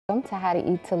Welcome to How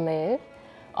to Eat to Live.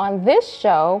 On this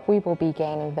show, we will be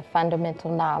gaining the fundamental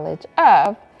knowledge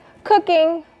of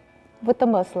cooking with the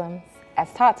Muslims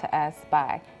as taught to us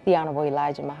by the Honorable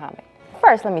Elijah Muhammad.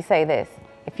 First, let me say this.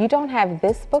 If you don't have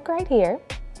this book right here,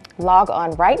 log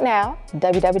on right now,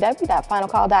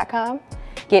 www.finalcall.com.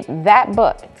 Get that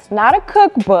book. It's not a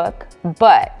cookbook,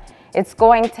 but it's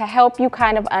going to help you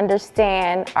kind of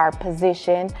understand our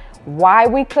position, why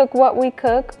we cook, what we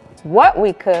cook, what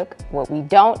we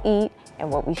don't eat,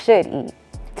 and what we should eat.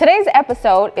 Today's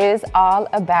episode is all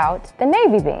about the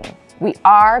navy bean. We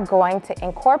are going to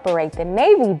incorporate the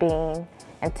navy bean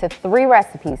into 3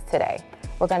 recipes today.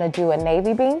 We're gonna do a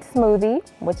navy bean smoothie,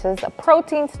 which is a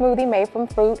protein smoothie made from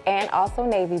fruit and also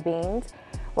navy beans.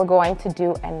 We're going to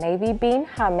do a navy bean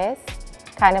hummus,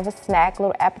 kind of a snack,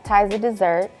 little appetizer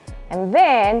dessert. And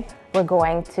then we're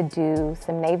going to do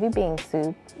some navy bean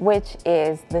soup, which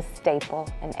is the staple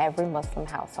in every Muslim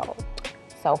household.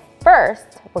 So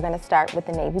first, we're gonna start with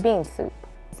the navy bean soup.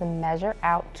 So measure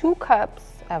out 2 cups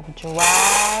of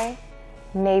dry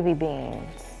navy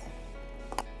beans.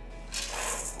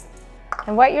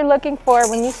 And what you're looking for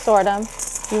when you sort them,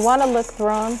 you wanna look through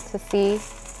them to see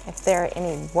if there are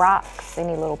any rocks,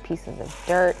 any little pieces of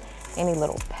dirt, any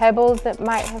little pebbles that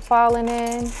might have fallen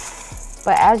in.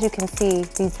 But as you can see,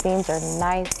 these beans are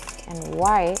nice and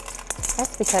white.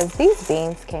 That's because these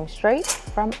beans came straight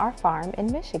from our farm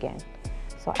in Michigan.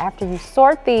 So after you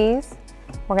sort these,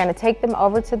 we're gonna take them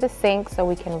over to the sink so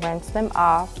we can rinse them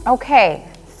off. Okay,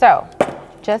 so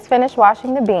just finished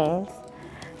washing the beans.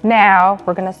 Now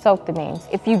we're gonna soak the beans.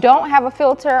 If you don't have a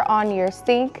filter on your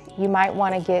sink, you might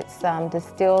wanna get some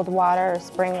distilled water or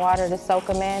spring water to soak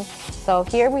them in. So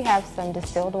here we have some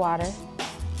distilled water.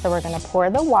 So we're gonna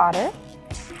pour the water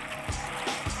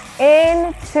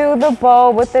into the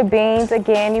bowl with the beans.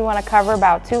 Again, you wanna cover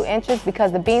about 2 inches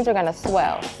because the beans are gonna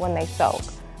swell when they soak.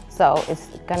 So it's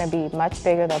gonna be much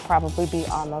bigger. They'll probably be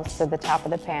almost to the top of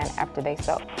the pan after they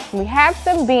soak. We have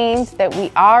some beans that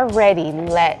we already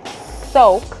let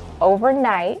soak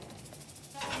overnight.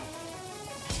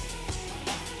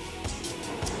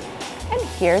 And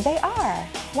here they are.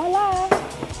 Voila.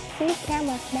 See,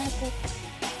 camera magic.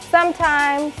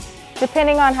 Sometimes,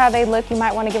 depending on how they look, you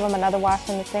might want to give them another wash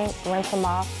in the sink, rinse them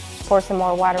off, pour some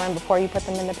more water in before you put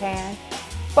them in the pan.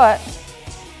 But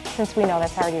since we know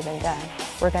that's already been done,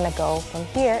 we're gonna go from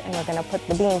here and we're gonna put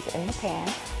the beans in the pan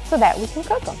so that we can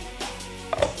cook them.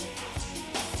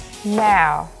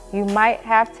 Now, you might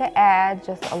have to add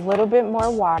just a little bit more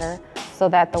water so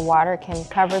that the water can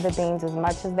cover the beans as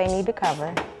much as they need to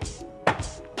cover.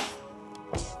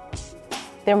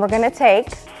 Then we're gonna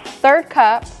take 1/3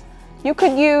 cup. You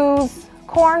could use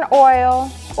corn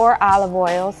oil or olive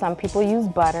oil. Some people use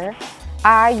butter.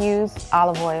 I use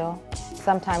olive oil,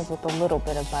 sometimes with a little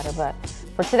bit of butter, but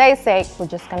for today's sake, we're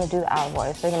just gonna do the olive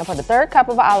oil. So you're gonna put 1/3 cup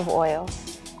of olive oil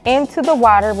into the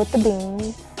water with the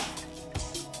beans.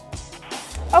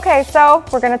 Okay, so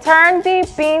we're gonna turn the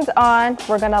beans on.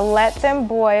 We're gonna let them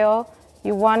boil.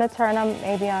 You wanna turn them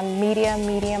maybe on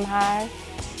medium high.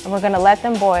 And we're gonna let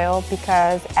them boil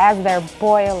because as they're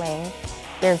boiling,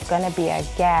 there's gonna be a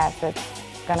gas that's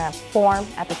gonna form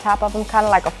at the top of them, kind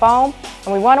of like a foam.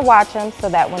 And we wanna watch them so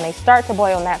that when they start to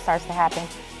boil and that starts to happen,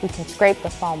 we can scrape the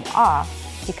foam off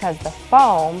because the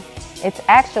foam, it's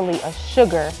actually a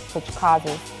sugar which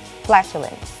causes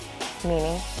flatulence,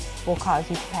 meaning will cause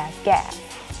you to pass gas,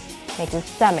 make your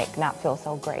stomach not feel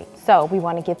so great. So we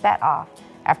wanna get that off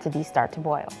after these start to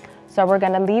boil. So we're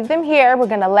gonna leave them here, we're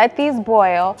gonna let these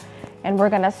boil, and we're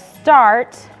gonna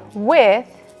start with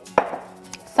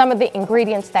some of the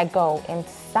ingredients that go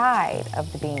inside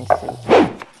of the bean soup.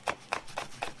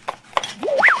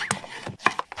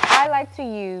 I like to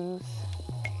use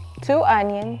 2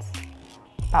 onions,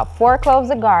 about 4 cloves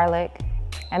of garlic,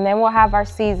 and then we'll have our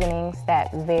seasonings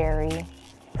that vary.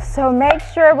 So make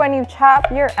sure when you chop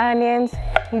your onions,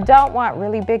 you don't want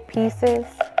really big pieces,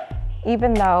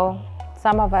 even though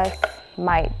some of us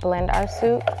might blend our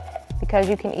soup, because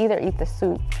you can either eat the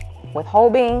soup with whole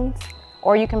beans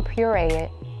or you can puree it.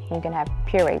 You can have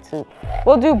pureed soup.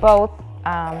 We'll do both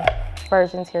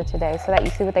versions here today so that you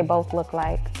see what they both look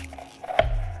like.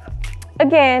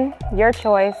 Again, your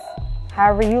choice.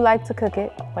 However you like to cook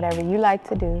it, whatever you like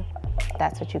to do,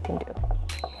 that's what you can do.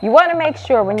 You want to make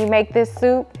sure when you make this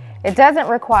soup, it doesn't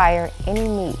require any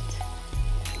meat.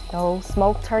 No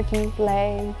smoked turkey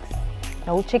legs,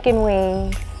 no chicken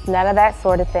wings, none of that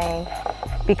sort of thing,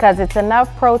 because it's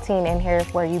enough protein in here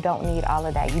where you don't need all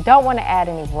of that. You don't want to add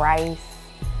any rice,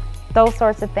 those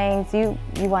sorts of things. You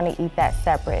want to eat that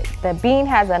separate. The bean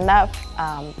has enough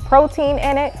protein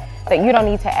in it that you don't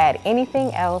need to add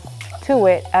anything else to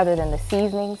it other than the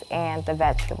seasonings and the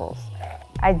vegetables.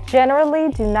 I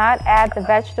generally do not add the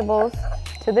vegetables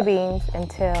to the beans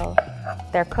until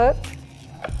they're cooked,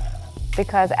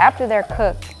 because after they're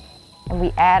cooked and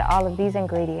we add all of these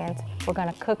ingredients, we're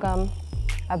gonna cook them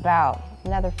about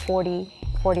another 40,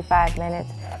 45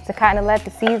 minutes to kind of let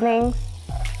the seasonings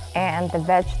and the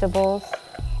vegetables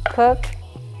cook,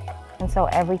 and so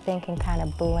everything can kind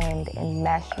of blend and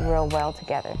mesh real well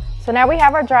together. So now we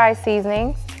have our dry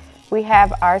seasonings. We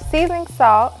have our seasoning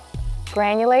salt,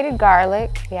 granulated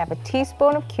garlic, we have a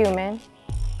teaspoon of cumin,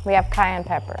 we have cayenne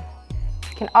pepper.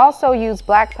 You can also use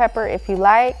black pepper if you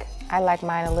like. I like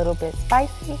mine a little bit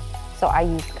spicy, so I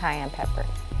use cayenne pepper.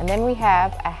 And then we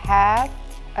have a half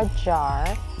a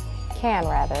can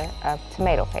of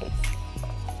tomato paste.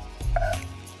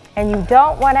 And you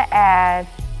don't want to add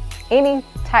any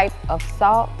type of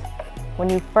salt when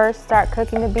you first start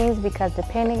cooking the beans, because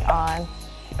depending on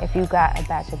if you got a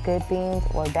batch of good beans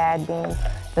or bad beans,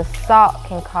 the salt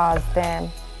can cause them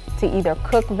to either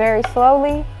cook very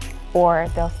slowly or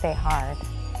they'll stay hard.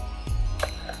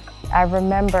 I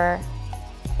remember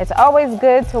it's always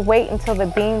good to wait until the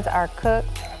beans are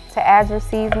cooked to add your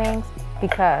seasonings,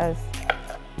 because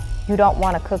you don't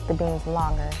want to cook the beans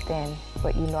longer than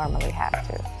what you normally have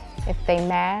to. If they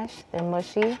mash, they're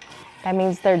mushy, that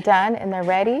means they're done and they're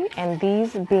ready, and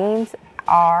these beans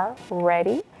are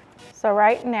ready. So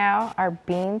right now our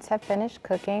beans have finished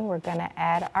cooking. We're gonna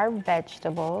add our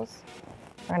vegetables.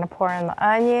 We're gonna pour in the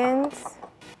onions,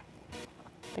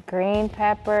 the green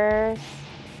peppers,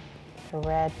 the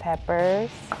red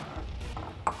peppers,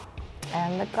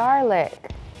 and the garlic.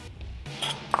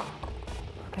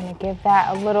 We're gonna give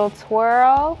that a little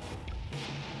twirl.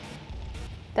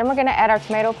 Then we're gonna add our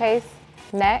tomato paste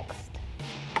next,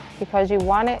 because you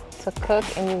want it to cook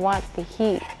and you want the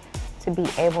heat to be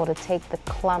able to take the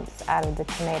clumps out of the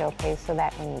tomato paste, so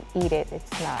that when you eat it,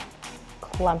 it's not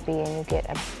clumpy and you get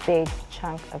a big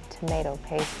chunk of tomato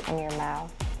paste in your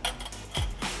mouth.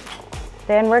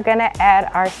 Then we're gonna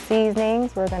add our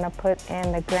seasonings. We're gonna put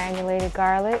in the granulated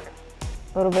garlic,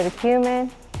 a little bit of cumin,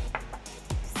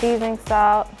 seasoning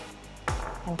salt,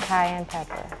 and cayenne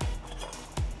pepper.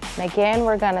 And again,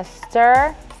 we're gonna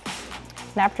stir.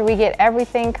 And after we get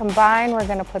everything combined, we're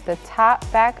gonna put the top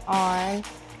back on,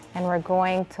 and we're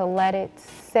going to let it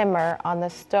simmer on the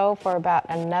stove for about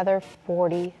another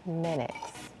 40 minutes.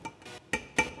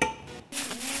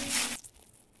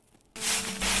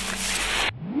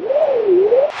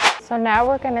 So now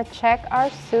we're gonna check our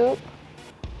soup.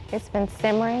 It's been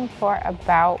simmering for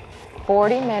about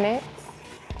 40 minutes.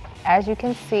 As you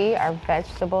can see, our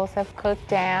vegetables have cooked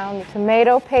down. The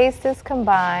tomato paste is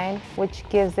combined, which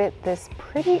gives it this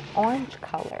pretty orange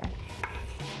color.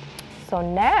 So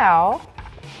now,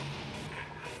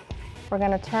 we're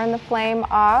gonna turn the flame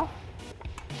off,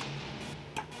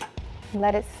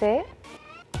 let it sit,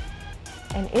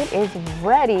 and it is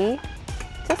ready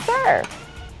to serve.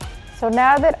 So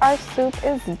now that our soup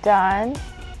is done,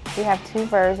 we have two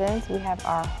versions. We have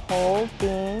our whole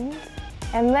beans,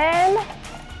 and then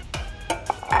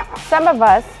some of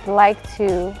us like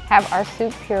to have our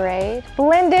soup pureed,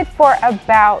 blended for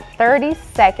about 30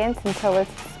 seconds until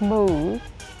it's smooth.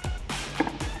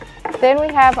 Then we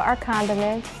have our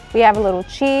condiments. We have a little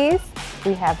cheese.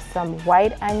 We have some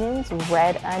white onions,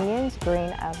 red onions,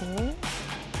 green onions,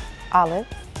 olives,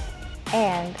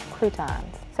 and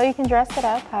croutons. So you can dress it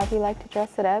up however you like to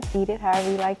dress it up, eat it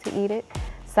however you like to eat it.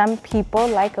 Some people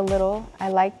like a little, I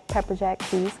like pepper jack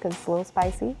cheese because it's a little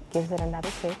spicy, gives it another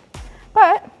kick.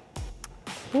 But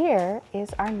here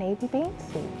is our navy bean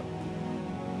soup.